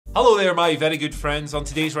Hello there, my very good friends. On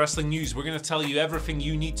today's wrestling news, we're going to tell you everything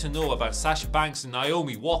you need to know about Sasha Banks and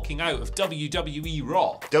Naomi walking out of WWE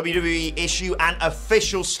Raw. WWE issue an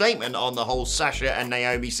official statement on the whole Sasha and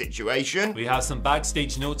Naomi situation. We have some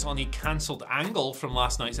backstage notes on a cancelled angle from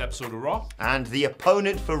last night's episode of Raw. And the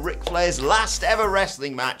opponent for Ric Flair's last ever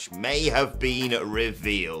wrestling match may have been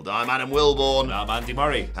revealed. I'm Adam Wilborn. And I'm Andy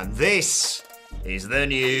Murray. And this is the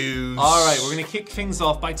news. Alright, we're going to kick things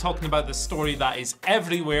off by talking about the story that is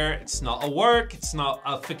everywhere. It's not a work, it's not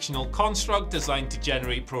a fictional construct designed to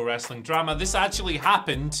generate pro wrestling drama. This actually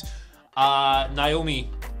happened. Naomi,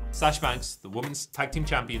 Sasha Banks, the women's tag team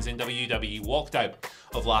champions in WWE, walked out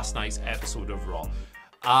of last night's episode of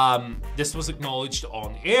Raw. This was acknowledged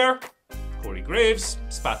on air. Corey Graves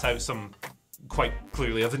spat out some quite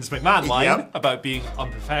clearly a Vince McMahon line about being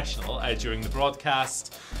unprofessional during the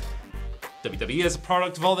broadcast. WWE, as a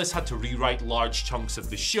product of all this, had to rewrite large chunks of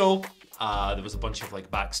the show. There was a bunch of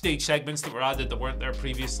backstage segments that were added that weren't there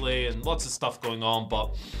previously, and lots of stuff going on.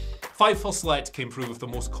 But Fightful Select came through with the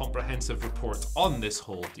most comprehensive report on this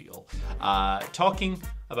whole deal, talking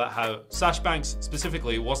about how Sasha Banks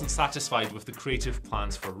specifically wasn't satisfied with the creative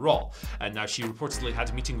plans for Raw. And now she reportedly had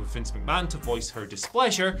a meeting with Vince McMahon to voice her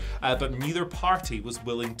displeasure, but neither party was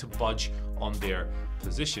willing to budge on their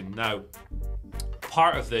position. Now,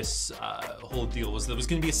 part of this whole deal was there was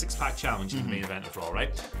going to be a six-pack challenge in the main event of Raw,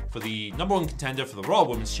 right? For the number one contender for the Raw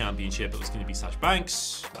Women's Championship, it was going to be Sasha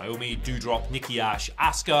Banks, Naomi, Doudrop, Nikki Ash,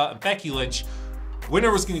 Asuka, and Becky Lynch. Winner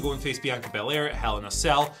was going to go and face Bianca Belair at Hell in a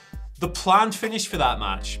Cell. The planned finish for that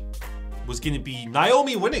match was going to be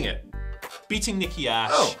Naomi winning it, beating Nikki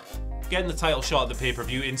Ash, getting the title shot at the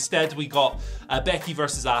pay-per-view. Instead, we got Becky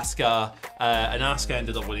versus Asuka, and Asuka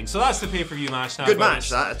ended up winning. So that's the pay-per-view match now. Good match,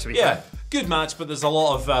 that, to be fair. Good match, but there's a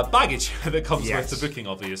lot of baggage that comes with the booking,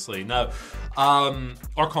 obviously. Now,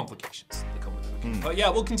 or complications that come with the booking. But yeah,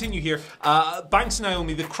 we'll continue here. Banks and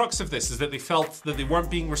Naomi, the crux of this is that they felt that they weren't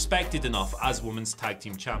being respected enough as women's tag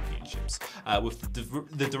team championships. With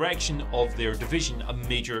the direction of their division a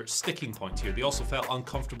major sticking point here. They also felt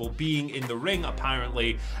uncomfortable being in the ring,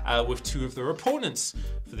 apparently, with two of their opponents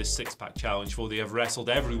for this six-pack challenge, though they have wrestled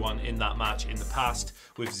everyone in that match in the past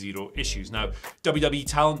with zero issues. Now, WWE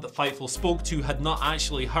talent that Fightful spoke to had not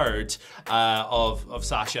actually heard of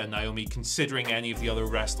Sasha and Naomi considering any of the other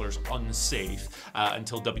wrestlers unsafe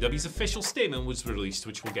until WWE's official statement was released,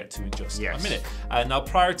 which we'll get to in just a minute. Now,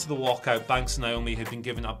 prior to the walkout, Banks and Naomi had been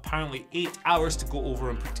given apparently 8 hours to go over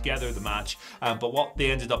and put together the match, but what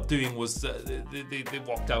they ended up doing was they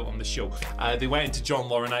walked out on the show. They went into John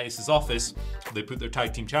Laurinaitis' office, they put their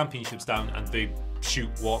tag team championships down, and they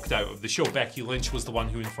walked out of the show. Becky Lynch was the one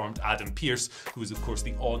who informed Adam Pearce, who was of course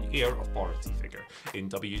the on-air authority figure in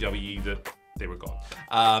WWE, that they were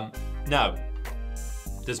gone. Now,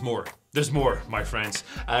 there's more. There's more, my friends.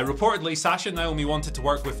 Reportedly, Sasha and Naomi wanted to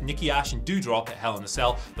work with Nikki Ash and Doudrop at Hell in a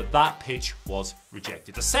Cell, but that pitch was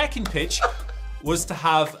rejected. The second pitch was to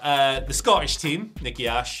have the Scottish team, Nikki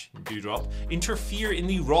Ash and Doudrop, interfere in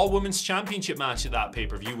the Raw Women's Championship match at that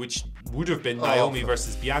pay-per-view, which would have been Naomi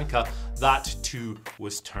versus Bianca. That too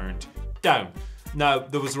was turned down. Now,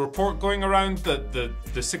 there was a report going around that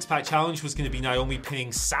the six-pack challenge was going to be Naomi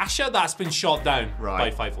pinning Sasha. That's been shot down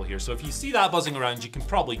by Fightful here. So if you see that buzzing around, you can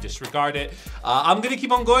probably disregard it. I'm going to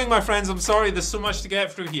keep on going, my friends. I'm sorry, there's so much to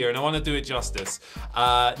get through here, and I want to do it justice.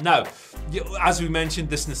 Now, as we mentioned,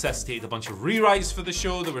 this necessitated a bunch of rewrites for the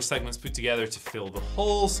show. There were segments put together to fill the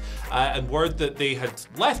holes, and word that they had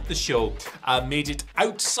left the show made it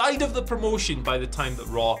outside of the promotion by the time that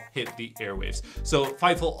Raw hit the airwaves. So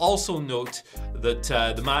Fightful also note that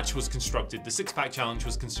the match was constructed, the six-pack challenge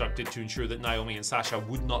was constructed to ensure that Naomi and Sasha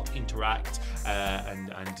would not interact, and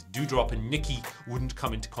Doudrop and Nikki wouldn't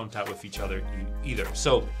come into contact with each other either.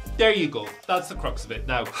 So there you go. That's the crux of it.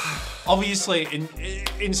 Now, obviously,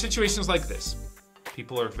 in situations like this,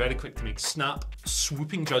 people are very quick to make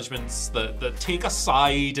swooping judgments that take a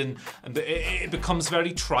side, and it becomes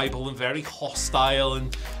very tribal and very hostile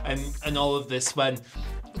and all of this, when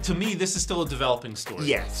to me this is still a developing story.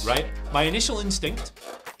 Yes. Right? My initial instinct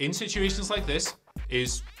in situations like this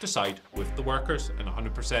is to side with the workers, and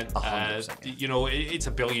 100%. You know, it's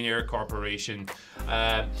a billionaire corporation.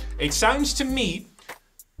 It sounds to me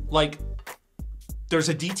like there's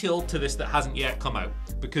a detail to this that hasn't yet come out,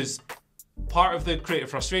 because part of the creative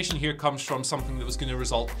frustration here comes from something that was going to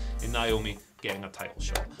result in Naomi getting a title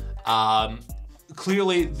shot.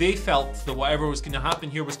 clearly, they felt that whatever was going to happen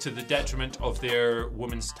here was to the detriment of their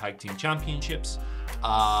women's tag team championships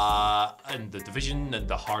and the division and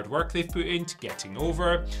the hard work they've put into getting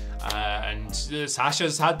over. And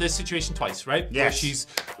Sasha's had this situation twice, right? Yes. Where she's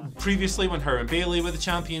previously when her and Bayley were the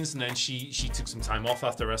champions, and then she took some time off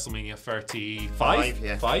after WrestleMania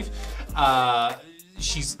 35.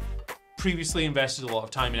 She's previously invested a lot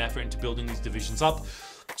of time and effort into building these divisions up.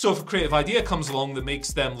 So if a creative idea comes along that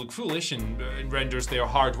makes them look foolish and renders their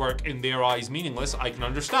hard work in their eyes meaningless, I can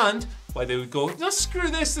understand why they would go, no, screw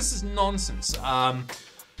this is nonsense.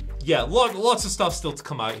 Yeah, lots of stuff still to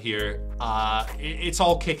come out here. It's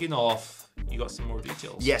all kicking off. You got some more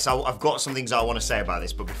details? Yes, I've got some things I want to say about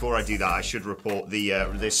this, but before I do that, I should report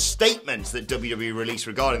the statement that WWE released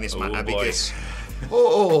regarding this matter, because...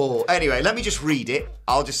 Anyway, let me just read it.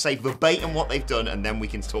 I'll just say verbatim what they've done, and then we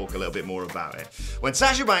can talk a little bit more about it. When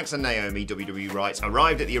Sasha Banks and Naomi, WWE writes,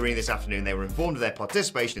 arrived at the arena this afternoon, they were informed of their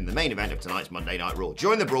participation in the main event of tonight's Monday Night Raw.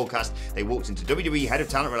 During the broadcast, they walked into WWE Head of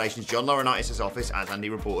Talent Relations John Laurinaitis' office, as Andy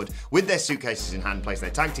reported, with their suitcases in hand, placed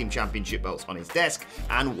their tag team championship belts on his desk,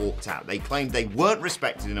 and walked out. They claimed they weren't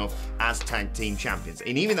respected enough as tag team champions.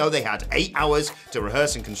 And even though they had 8 hours to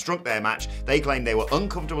rehearse and construct their match, they claimed they were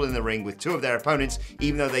uncomfortable in the ring with 2 of their opponents,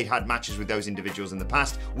 even though they'd had matches with those individuals in the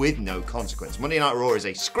past with no consequence. Monday Night Raw is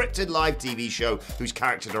a scripted live TV show whose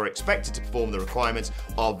characters are expected to perform the requirements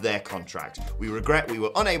of their contract. We regret we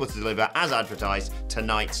were unable to deliver, as advertised,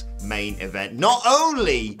 tonight's main event. Not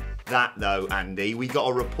only that, though, Andy, we got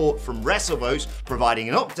a report from WrestleVotes providing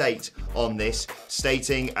an update on this,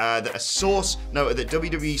 stating that a source noted that the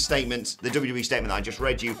WWE statement that I just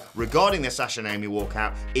read you regarding the Sasha Naomi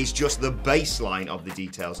walkout is just the baseline of the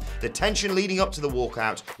details. The tension leading up to the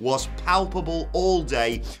walkout was palpable all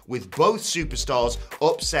day, with both superstars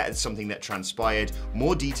upset at something that transpired.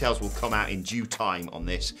 More details will come out in due time on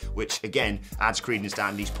this, which again adds credence to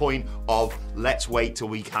Andy's point of let's wait till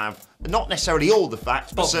we have not necessarily all the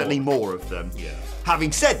facts, but certainly more of them. Yeah.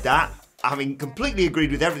 Having said that, having completely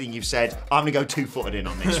agreed with everything you've said, I'm going to go 2-footed in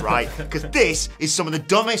on this, right? Because this is some of the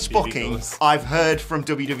dumbest booking I've heard from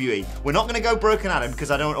WWE. We're not going to go Broken Adam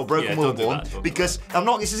because I don't, or Broken Willborn, because I'm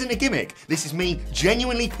not. This isn't a gimmick. This is me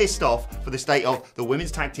genuinely pissed off for the state of the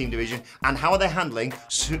women's tag team division and how are they handling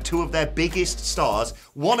 2 of their biggest stars.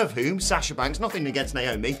 One of whom, Sasha Banks, nothing against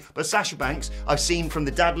Naomi, but Sasha Banks, I've seen from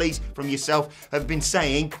the Dadleys, from yourself, have been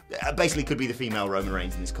saying basically could be the female Roman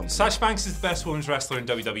Reigns in this company. Sasha Banks is the best women's wrestler in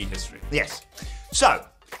WWE history. Yes. So,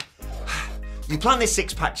 you plan this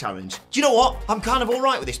 6-pack challenge. Do you know what? I'm kind of all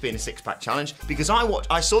right with this being a 6-pack challenge because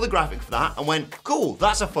I saw the graphic for that and went, cool,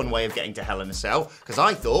 that's a fun way of getting to Hell in a Cell, because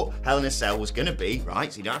I thought Hell in a Cell was going to be,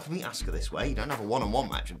 right, so you don't have to meet Asuka this way, you don't have a one-on-one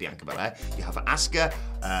match with Bianca Belair, you have Asuka,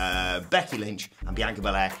 Becky Lynch and Bianca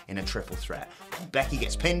Belair in a triple threat. Becky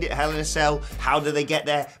gets pinned at Hell in a Cell. How do they get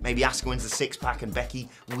there? Maybe Asuka wins the 6-pack and Becky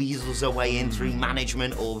weasels her way in through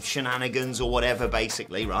management or shenanigans or whatever,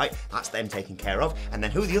 basically, right? That's them taken care of. And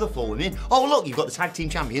then who are the other 4 women? Oh, look, you've got the tag team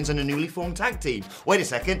champions and a newly formed tag team. Wait a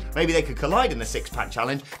second, maybe they could collide in the 6-pack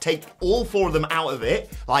challenge, take all 4 of them out of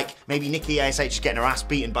it, like maybe Nikki ASH is getting her ass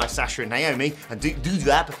beaten by Sasha and Naomi, and do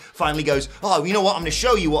that, finally goes, oh, you know what, I'm going to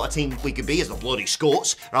show you what a team we could be as the Bloody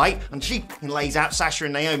Scots, right? And she lays out Sasha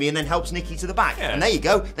and Naomi and then helps Nikki to the back. Yeah. And there you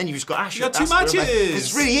go, then you've just got Asher. You got 2 matches!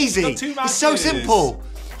 It's really easy. You got 2 matches. It's so simple.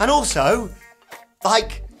 And also,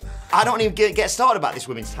 like, I don't even get started about this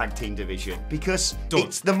women's tag team division because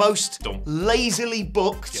it's the most lazily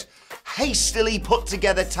booked, hastily put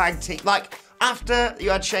together tag team. Like, after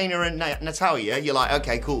you had Shayna and Natalya, you're like,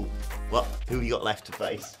 okay, cool. Well, who have you got left to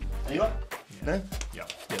face? Anyone? No?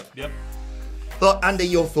 Yep. Look, Andy,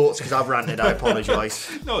 your thoughts, because I've ranted, I apologise.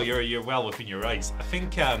 No, you're well within your rights. I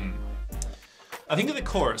think at the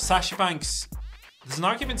core, Sasha Banks, there's an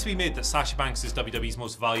argument to be made that Sasha Banks is WWE's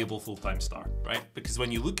most valuable full-time star, right? Because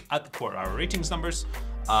when you look at the quarter-hour ratings numbers,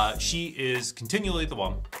 she is continually the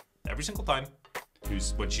one, every single time,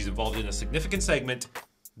 when she's involved in a significant segment,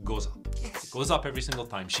 goes up. Yes. It goes up every single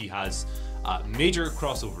time. She has major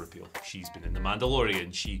crossover appeal. She's been in The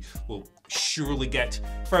Mandalorian. She will surely get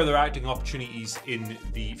further acting opportunities in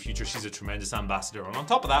the future. She's a tremendous ambassador. And on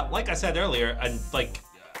top of that, like I said earlier, and like,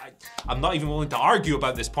 I'm not even willing to argue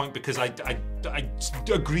about this point because I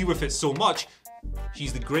agree with it so much,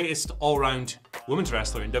 she's the greatest all-round women's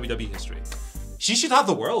wrestler in WWE history. She should have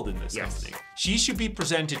the world in this company. She should be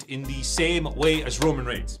presented in the same way as Roman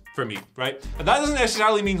Reigns, for me, right? And that doesn't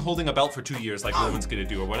necessarily mean holding a belt for 2 years like Roman's gonna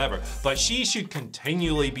do or whatever, but she should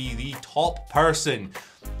continually be the top person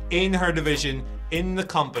in her division, in the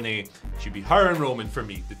company. Should be her and Roman for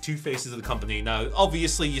me, the 2 faces of the company. Now,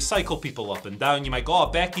 obviously, you cycle people up and down. You might go, oh,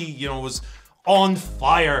 Becky, was on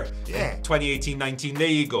fire Yeah. in 2018-19. There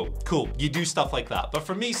you go. Cool. You do stuff like that. But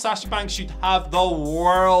for me, Sasha Banks should have the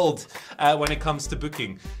world when it comes to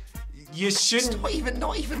booking. You shouldn't. It's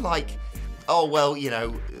not even like, oh well, you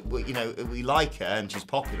know, we like her and she's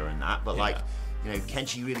popular and that, but like, you know, can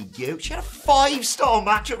she really go? She had a 5-star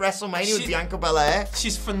match at WrestleMania with Bianca Belair.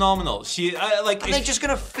 She's phenomenal. She like. And they're just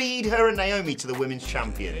gonna feed her and Naomi to the women's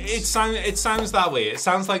champions. It sounds that way. It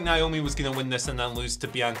sounds like Naomi was gonna win this and then lose to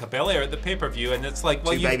Bianca Belair at the pay-per-view, and it's like,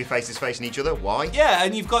 well, two baby faces facing each other. Why? Yeah,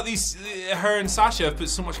 and you've got these. Her and Sasha have put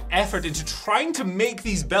so much effort into trying to make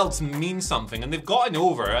these belts mean something, and they've gotten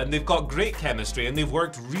over, and they've got great chemistry, and they've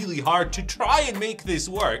worked really hard to try and make this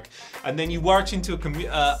work. And then you march into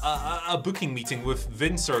a booking meeting with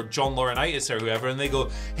Vince or John Laurinaitis or whoever, and they go,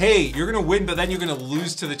 hey, you're gonna win, but then you're gonna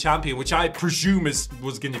lose to the champion, which I presume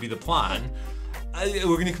was gonna be the plan.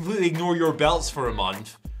 We're gonna completely ignore your belts for a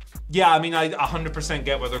month. Yeah, I mean, I 100%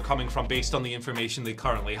 get where they're coming from based on the information they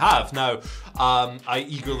currently have. Now, I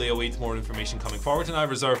eagerly await more information coming forward, and I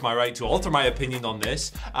reserve my right to alter my opinion on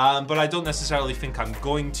this, but I don't necessarily think I'm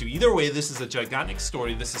going to. Either way, this is a gigantic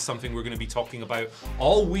story. This is something we're going to be talking about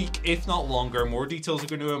all week, if not longer. More details are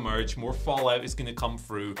going to emerge, more fallout is going to come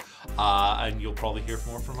through, and you'll probably hear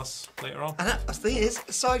more from us later on. And the thing is,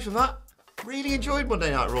 aside from that, really enjoyed Monday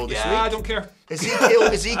Night Raw this week. Yeah, I don't care.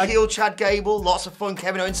 Ezekiel, Chad Gable, lots of fun.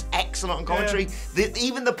 Kevin Owens, excellent on commentary. Yeah.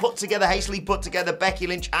 Even the hastily put together Becky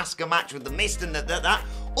Lynch Asuka match with the Mist and that,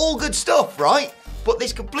 all good stuff, right? But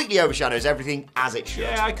this completely overshadows everything as it should.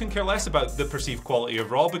 Yeah, I couldn't care less about the perceived quality of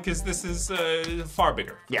Raw because this is far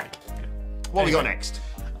bigger. Yeah. What we got next?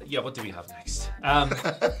 Yeah, what do we have next?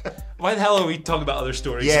 Why the hell are we talking about other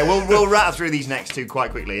stories? Yeah, we'll rattle through these next two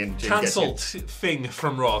quite quickly and cancelled thing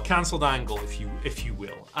from Raw, cancelled angle, if you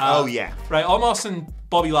will. Oh yeah. Right, Omos and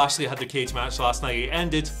Bobby Lashley had their cage match last night. It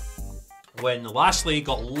ended when Lashley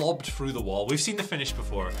got lobbed through the wall. We've seen the finish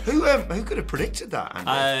before. Who could have predicted that,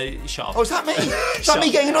 Andy? Shut up. Oh, is that me? Is that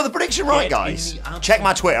me getting another prediction right, guys? Check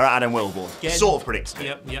my Twitter at Adam Wilborn. Sort of predicted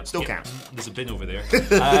it. Yep. Still counts. There's a bin over there.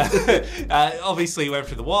 Obviously, he went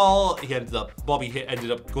through the wall. Bobby ended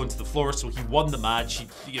up going to the floor, so he won the match.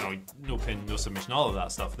 No pin, no submission, all of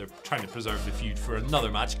that stuff. They're trying to preserve the feud for another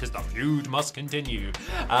match because the feud must continue.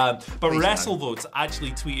 But WrestleVotes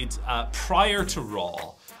actually tweeted prior to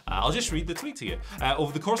Raw. I'll just read the tweet to you.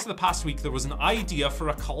 Over the course of the past week, there was an idea for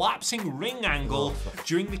a collapsing ring angle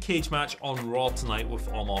during the cage match on Raw tonight with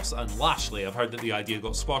Omos and Lashley. I've heard that the idea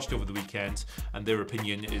got squashed over the weekend, and their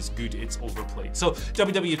opinion is good, it's overplayed. So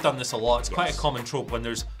WWE have done this a lot. It's quite a common trope when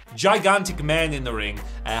there's gigantic men in the ring,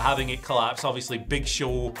 having it collapse. Obviously, Big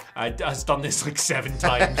Show has done this like 7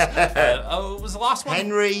 times. What was the last one?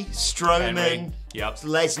 Henry, Strowman. Yep.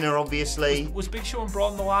 Lesnar, obviously. Was Big Show and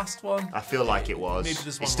Braun the last one? I feel like it was. Maybe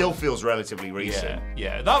this one. It still feels relatively recent.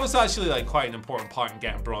 Yeah. That was actually like quite an important part in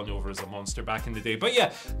getting Braun over as a monster back in the day. But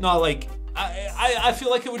yeah, no, like I feel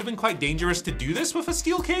like it would have been quite dangerous to do this with a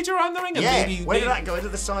steel cage around the ring. And where did that go? Where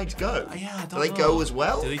did the sides go? Yeah, I don't know. know. Do they go as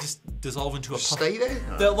well? Do they just dissolve into a stay there?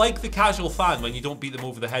 They're like the casual fan when you don't beat them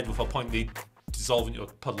over the head with a point, they dissolve into a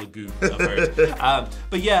puddle of goo. I've heard.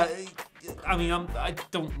 But yeah, I mean, I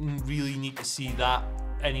don't really need to see that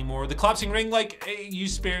anymore. The collapsing ring, like,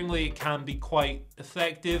 used sparingly, it can be quite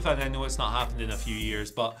effective, and I know it's not happened in a few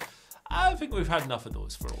years, but I think we've had enough of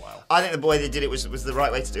those for a while. I think the way they did it was the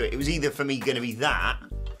right way to do it. It was either for me going to be that,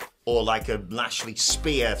 or like a Lashley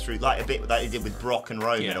spear through, like a bit that they did with Brock and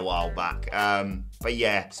Roman a while back. But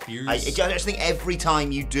yeah, spears. I just think every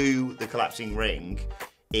time you do the collapsing ring,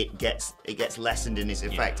 it gets lessened in its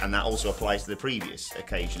effect, and that also applies to the previous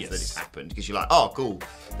occasions that it's happened, because you're like, oh cool,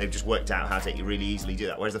 they've just worked out how to really easily do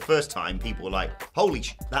that. Whereas the first time, people were like, holy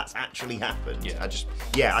that's actually happened. I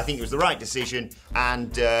think it was the right decision,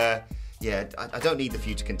 and I don't need the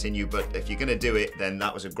feud to continue, but if you're going to do it, then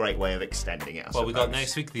that was a great way of extending it, I suppose. We got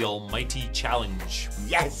next week the Almighty Challenge.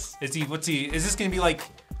 Yes! Is this going to be like...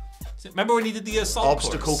 Remember when he did the assault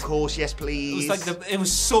obstacle course? Yes, please. It was like it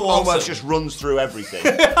was so awesome. Almost just runs through everything.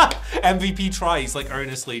 MVP tries like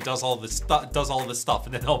earnestly, does all this stuff,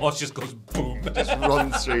 and then almost just goes boom. Just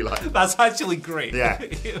runs through like. That's actually great. Yeah.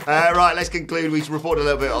 Right, let's conclude. We reported a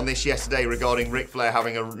little bit on this yesterday regarding Ric Flair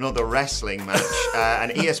having another wrestling match,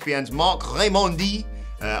 and ESPN's Marc Raimondi.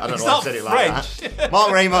 I don't know why I said it like that. Marc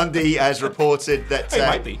Raimondi has reported that the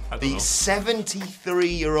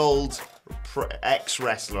 73-year-old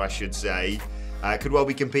ex-wrestler, I should say, could well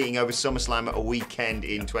be competing over SummerSlam at a weekend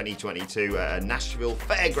in 2022, a Nashville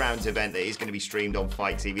Fairgrounds event that is going to be streamed on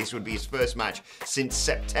Fight TV. This would be his first match since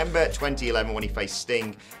September 2011 when he faced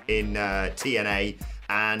Sting in TNA.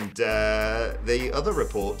 And the other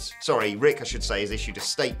reports, sorry, Rick, I should say, has issued a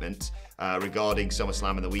statement regarding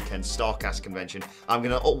SummerSlam and the weekend Starcast convention. I'm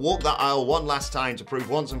going to walk that aisle one last time to prove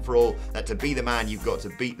once and for all that to be the man, you've got to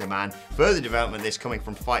beat the man. Further development, this coming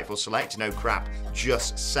from Fightful Select, no crap,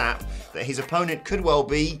 just sap, that his opponent could well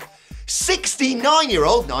be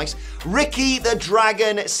 69-year-old, nice, Ricky the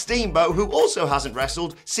Dragon Steamboat, who also hasn't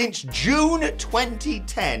wrestled since June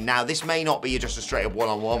 2010. Now, this may not be just a straight-up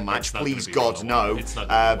one-on-one match, please God, no.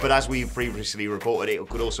 But as we've previously reported, it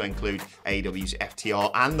could also include AEW's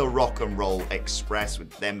FTR and the Rock and Roll Express,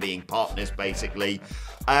 with them being partners, basically.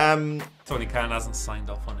 Tony Khan hasn't signed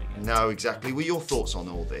off on it yet. No, exactly. What are your thoughts on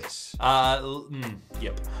all this?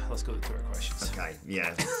 Yep. Let's go to our questions. Okay,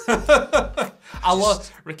 yeah. I love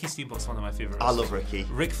Ricky Steamboat's one of my favorite wrestlers. I love Ricky.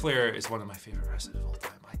 Ric Flair is one of my favorite wrestlers of all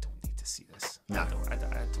time. I don't need to see this. No. I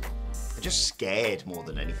don't. I'm just scared more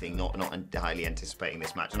than anything, not highly anticipating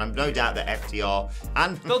this match. And I've no doubt that FTR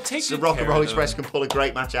and the Rock and Roll Express can pull a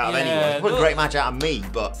great match out of anyone. Pull a great match out of me,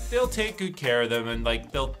 but they'll take good care of them, and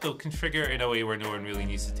like they'll configure it in a way where no one really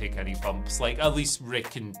needs to take any bumps. Like at least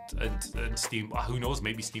Rick and Steam. Who knows?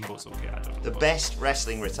 Maybe Steamboat's okay. I don't know. The best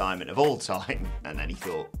wrestling retirement of all time. And then he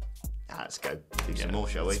thought, let's go do some more,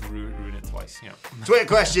 shall we? Let's ruin it twice, yeah. Twitter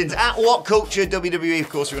questions at WhatCulture WWE. Of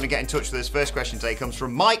course, we're going to get in touch with us. First question today comes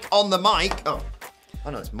from Mike on the mic. Oh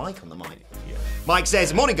no, it's Mike on the mic. Yeah. Mike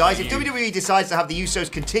says, morning guys, if WWE decides to have the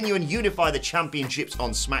Usos continue and unify the championships on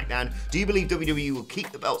SmackDown, do you believe WWE will keep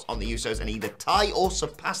the belts on the Usos and either tie or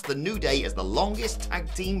surpass the New Day as the longest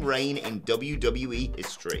tag team reign in WWE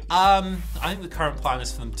history? I think the current plan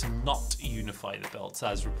is for them to not unify the belts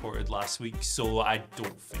as reported last week, so I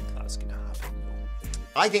don't think that's going to happen.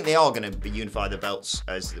 I think they are going to unify the belts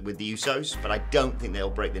as with the Usos, but I don't think they'll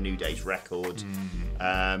break the New Day's record.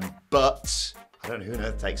 But I don't know who on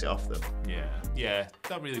earth takes it off them. Yeah,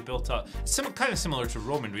 not really built up. Kind of similar to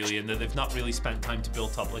Roman, really, in that they've not really spent time to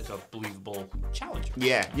build up like a believable challenger.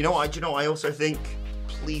 Yeah, you know what? I also think,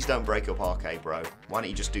 please don't break up RK, bro. Why don't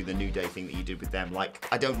you just do the New Day thing that you did with them? Like,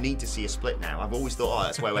 I don't need to see a split now. I've always thought,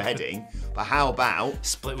 that's where we're heading. But how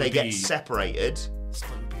about they get separated?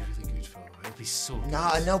 Split would be really good for them. It'd be so good. No,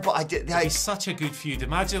 I know, but I did. It'd be such a good feud.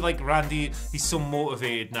 Imagine like Randy, he's so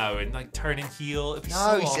motivated now and like turning heel. It'd be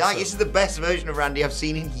so awesome. Like, this is the best version of Randy I've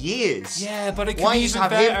seen in years. Yeah, but it could be even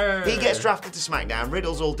better. He gets drafted to SmackDown.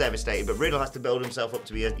 Riddle's all devastated, but Riddle has to build himself up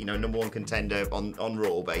to be a #1 contender on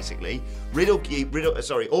Raw, basically.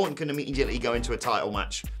 Orton can immediately go into a title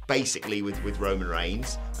match, basically with Roman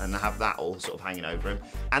Reigns, and have that all sort of hanging over him.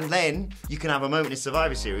 And then you can have a moment in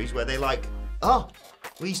Survivor Series where they're like,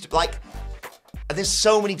 we used to like. There's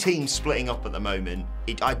so many teams splitting up at the moment.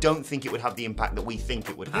 I don't think it would have the impact that we think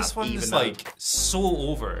it would have. This one is like so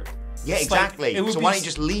over. Yeah, exactly. So why don't you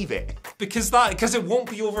just leave it? Because it won't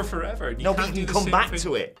be over forever. No, but you can come back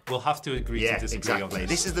to it. We'll have to agree to disagree on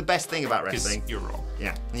this is the best thing about wrestling. You're wrong.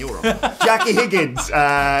 Yeah, you're wrong. Jackie Higgins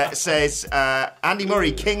says, Andy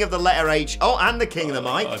Murray, king of the letter H. Oh, and the king of the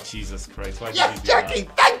mic. Oh, Jesus Christ. Why yes, Jackie,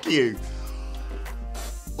 thank you.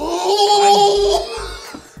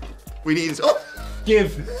 Oh! We need this. Oh!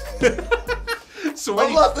 Give. So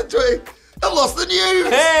I've lost the tweet. I've lost the news.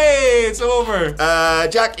 Hey, it's over.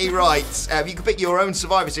 Jackie writes, if you could pick your own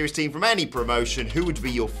Survivor Series team from any promotion, who would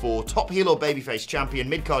be your 4? Top heel or babyface champion,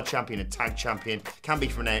 mid-card champion and tag champion. Can be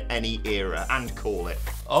from any era, and call it.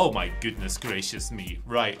 Oh my goodness gracious me.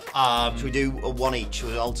 Right. Should we do a one each? Should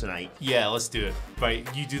we alternate? Yeah, let's do it. Right,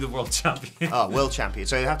 you do the world champion. Oh, world champion.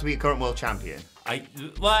 So you have to be a current world champion. Any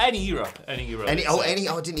era. I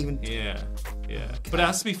didn't even. Yeah. But it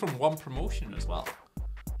has to be from one promotion as well.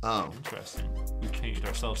 Oh, interesting. We've painted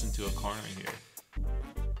ourselves into a corner here.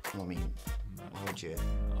 Well, I mean, why would you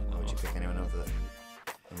pick anyone other than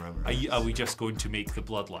Roman? Are we just going to make the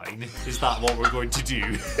bloodline? Is that what we're going to do?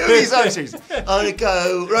 I'm gonna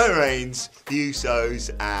go Roman Reigns, the Usos,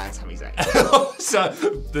 and Sami Zayn. So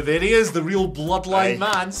there he is, the real bloodline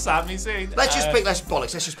man, Sami Zayn. Let's just pick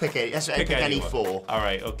it. Let's pick any 4. All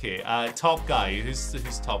right, okay. Top guy. Who's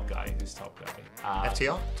top guy?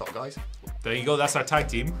 FTR, top guys. There you go. That's our tag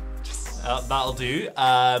team. That'll do.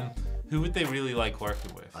 Who would they really like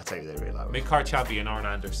working with? I'll tell you who they really like. Mid-card champion Arn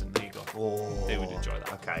Anderson. There you go. Oh, they would enjoy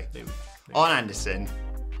that. Okay. Arn Anderson,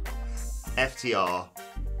 FTR,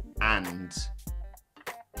 and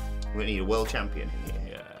we need a world champion in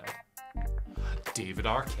here. Yeah. David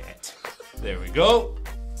Arquette. There we go.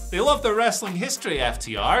 They love their wrestling history,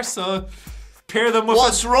 FTR, so pair them with.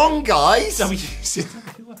 What's wrong, guys?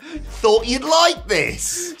 Thought you'd like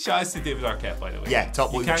this. Shout out to David Arquette, by the way. Yeah,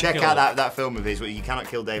 top. Check out that film of his where You Cannot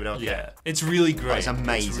Kill David Arquette. Yeah, it's really great. It's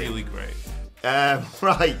amazing. It's really great.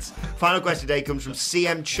 Right. Final question today comes from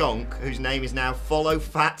CM Chonk, whose name is now Follow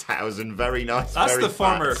Fathausen. Very nice. That's very the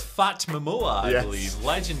former fat. Fat Momoa, I Yes. believe.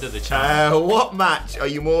 Legend of the channel. What match are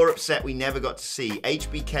you more upset we never got to see?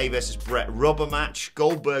 HBK versus Brett rubber match,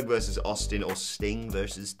 Goldberg versus Austin, or Sting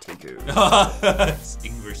versus Tigger?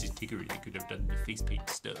 Sting versus Tigger. They could have done the face paint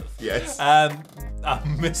stuff. Yes. I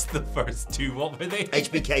missed the first two. What were they?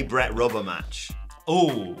 HBK Brett rubber match.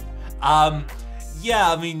 Oh.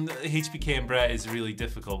 Yeah, I mean, HBK and Brett is really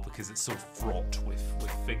difficult because it's so fraught with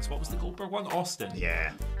things. What was the Goldberg one? Austin.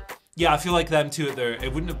 Yeah. Yeah, I feel like them two,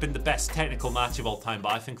 it wouldn't have been the best technical match of all time,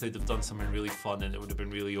 but I think they'd have done something really fun and it would have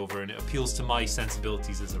been really over, and it appeals to my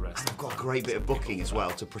sensibilities as a wrestler. I've got a great bit of booking as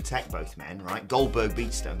well to protect both men, right? Goldberg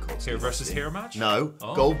beats Stone Cold Steve Hair versus Austin. hair match? No,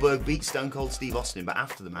 Oh. Goldberg beats Stone Cold Steve Austin, but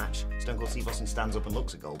after the match, Stone Cold Steve Austin stands up and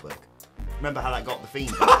looks at Goldberg. Remember how that got the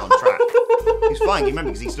Fiend back on track? He's fine, you remember,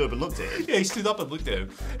 because he stood up and looked at him. Yeah, he stood up and looked at him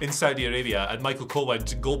in Saudi Arabia, and Michael Cole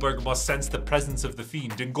went, Goldberg must sense the presence of the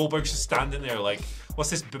Fiend, and Goldberg's just standing there like, what's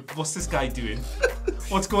this guy doing?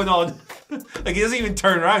 What's going on? Like, he doesn't even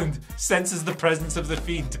turn around, senses the presence of the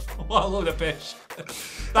Fiend. What a load of pish.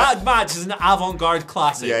 That match is an avant-garde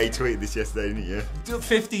classic. Yeah, he tweeted this yesterday, didn't he?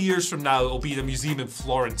 50 years from now, it'll be in a museum in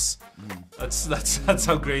Florence. That's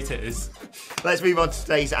how great it is. Let's move on to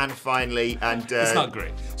today's and finally, and It's not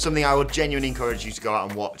great. something I would genuinely encourage you to go out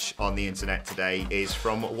and watch on the internet today is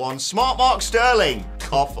from one Smart Mark Sterling,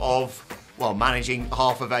 off of, well, managing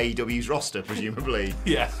half of AEW's roster, presumably.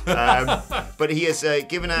 Yeah. But he has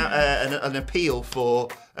given out an appeal for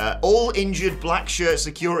all injured black shirt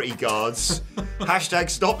security guards. Hashtag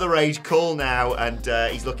stop the rage, call now,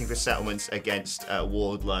 and he's looking for settlements against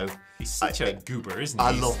Wardlow. He's such a goober, isn't he? I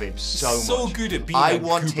love him so much. So good at being a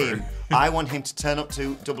goober. I want him to turn up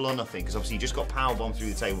to Double or Nothing, because obviously he just got powerbombed through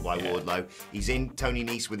the table by Wardlow. He's in Tony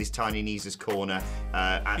Nese with his tiny Nese's corner.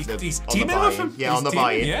 He's on teaming the with him? Yeah, He's on the teaming,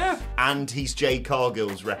 buy-in. yeah. And he's Jade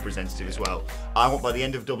Cargill's representative as well. I want, by the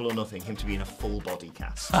end of Double or Nothing, him to be in a full body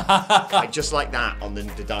cast. Like, just like that on the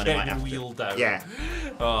Dynamite Getting after. wheeled out. Yeah.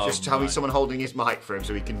 Oh, Just having someone holding his mic for him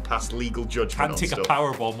so he can pass legal judgment Can't on take stuff. a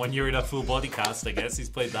powerbomb when you're in a full body cast, I guess. He's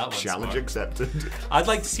played that one. Challenge smart. accepted. I'd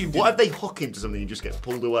like to see him do What if they hook him to something and he just gets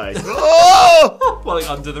pulled away? Oh! well, like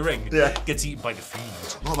under the ring. Yeah. Gets eaten by the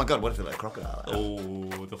Fiend. Oh my god, what if they're like a crocodile?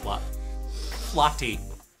 Oh, the flatty.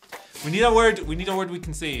 We need a word we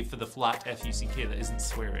can say for the flat F-U-C-K that isn't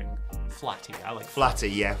swearing. Flatty. I like Flatty,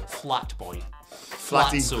 yeah. flat boy.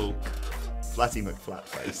 Flatty. Flatso. Flatty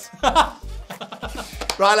McFlatface.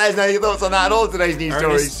 Right, let us know your thoughts on that and all of today's news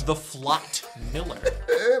Ernest stories. the Flat Miller.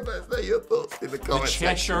 Let us know your thoughts in the The comments section.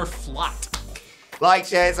 Cheshire Flat. Like,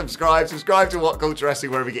 share, subscribe to WhatCulture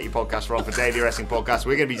Wrestling wherever you get your podcasts from for daily wrestling podcasts.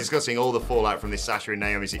 We're going to be discussing all the fallout from this Sasha and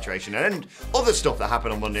Naomi situation and other stuff that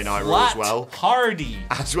happened on Monday Night Raw as well. Hardy.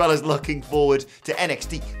 As well as looking forward to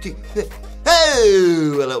NXT.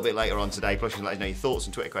 Oh, a little bit later on today. Plus, you can let us know your thoughts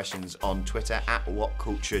and Twitter questions on Twitter at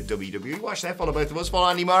WhatCultureWWE. Watch there, follow both of us. Follow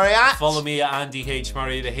Andy Murray at. Follow me at Andy H.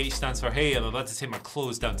 Murray. The H stands for hey, I'm about to take my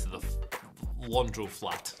clothes down to the laundro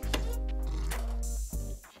flat.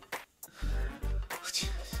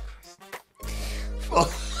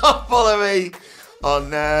 Follow me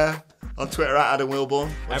on Twitter at Adam Wilborn.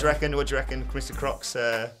 What do you reckon? What do you reckon Mr. Croc's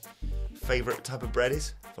favourite type of bread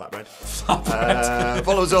is? Flatbread.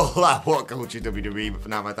 Follow us all at WhatCultureWWE. But for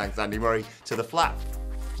now, my thanks to Andy Murray, to the Flat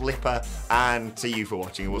Flipper, and to you for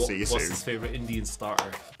watching. And we'll see you soon. What's his favourite Indian starter?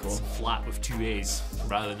 It's a flat with 2 A's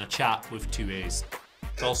rather than a chap with 2 A's.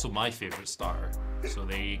 It's also my favourite starter. So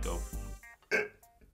there you go.